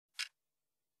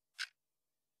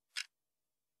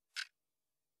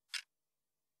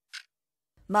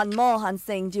Manmohan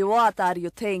Singh ji, what are you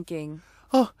thinking?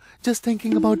 Oh, just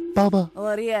thinking about Baba.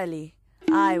 Oh, really?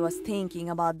 I was thinking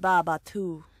about Baba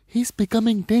too. He's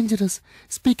becoming dangerous,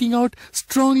 speaking out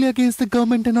strongly against the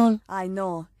government and all. I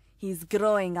know. He's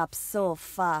growing up so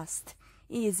fast.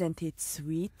 Isn't it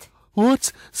sweet?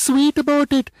 What's sweet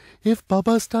about it? If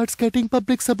Baba starts getting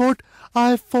public support,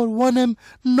 I for one am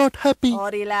not happy. Oh,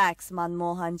 relax,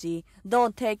 Manmohan ji.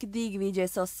 Don't take Digvijay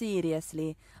so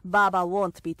seriously. Baba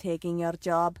won't be taking your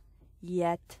job.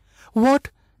 Yet. What?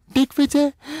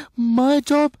 Digvijay? My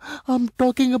job? I'm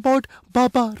talking about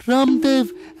Baba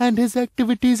Ramdev and his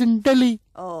activities in Delhi.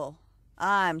 Oh,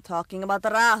 I'm talking about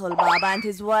Rahul Baba and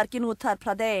his work in Uttar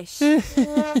Pradesh.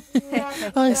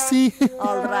 I see.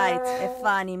 All right, a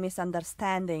funny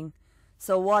misunderstanding.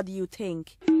 So what do you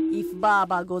think? If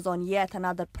Baba goes on yet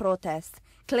another protest,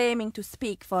 claiming to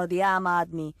speak for the Aam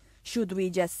Aadmi, should we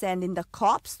just send in the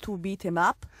cops to beat him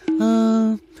up?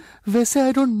 वैसे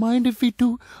I don't mind if we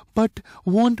do, but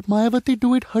won't Mayawati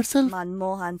do it herself?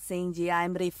 Manmohan Singh ji,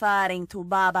 I'm referring to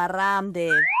Baba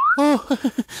Ramdev. Oh,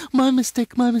 my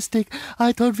mistake.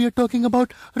 I thought we were talking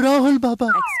about Rahul Baba.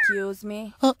 Excuse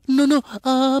me? No,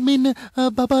 I mean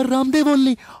Baba Ramdev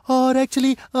only. Or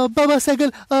actually Baba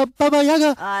Sagal, Baba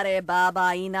Yaga. Are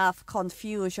Baba, enough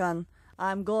confusion.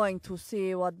 I'm going to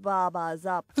see what Baba's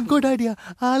up to. Good idea.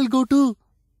 I'll go too.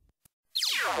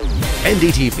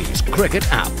 NDTV's cricket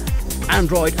app.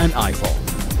 Android and iPhone.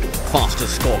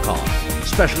 Fastest scorecard.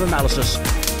 Special analysis.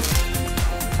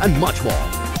 And much more.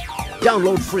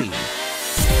 Download free.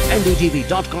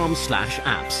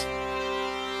 ndtv.com/apps.